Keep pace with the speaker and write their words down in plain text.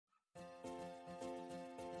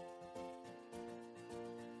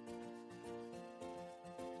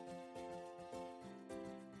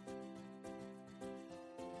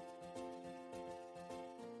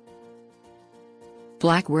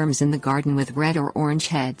Black worms in the garden with red or orange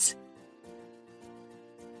heads.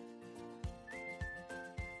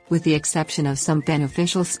 With the exception of some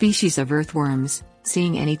beneficial species of earthworms,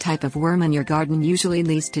 seeing any type of worm in your garden usually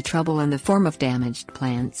leads to trouble in the form of damaged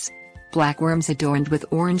plants. Black worms adorned with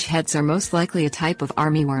orange heads are most likely a type of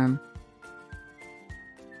armyworm.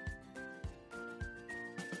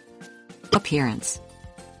 Appearance.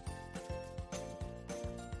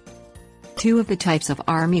 Two of the types of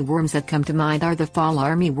armyworms that come to mind are the fall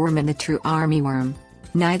armyworm and the true armyworm.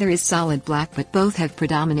 Neither is solid black, but both have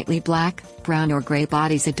predominantly black, brown or gray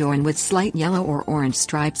bodies adorned with slight yellow or orange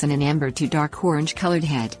stripes and an amber to dark orange colored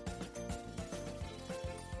head.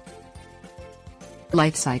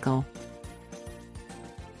 Life cycle.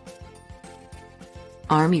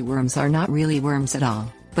 Armyworms are not really worms at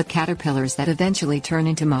all, but caterpillars that eventually turn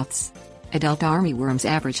into moths. Adult armyworms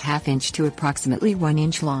average half-inch to approximately 1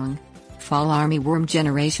 inch long. Fall armyworm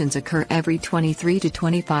generations occur every 23 to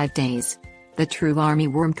 25 days. The true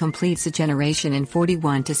armyworm completes a generation in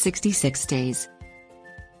 41 to 66 days.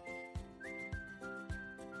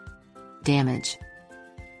 Damage.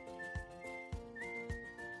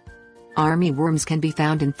 Armyworms can be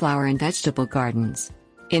found in flower and vegetable gardens.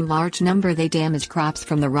 In large number they damage crops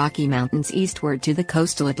from the Rocky Mountains eastward to the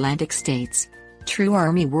coastal Atlantic states. True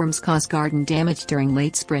armyworms cause garden damage during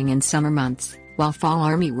late spring and summer months, while fall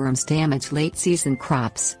armyworms damage late-season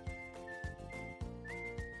crops.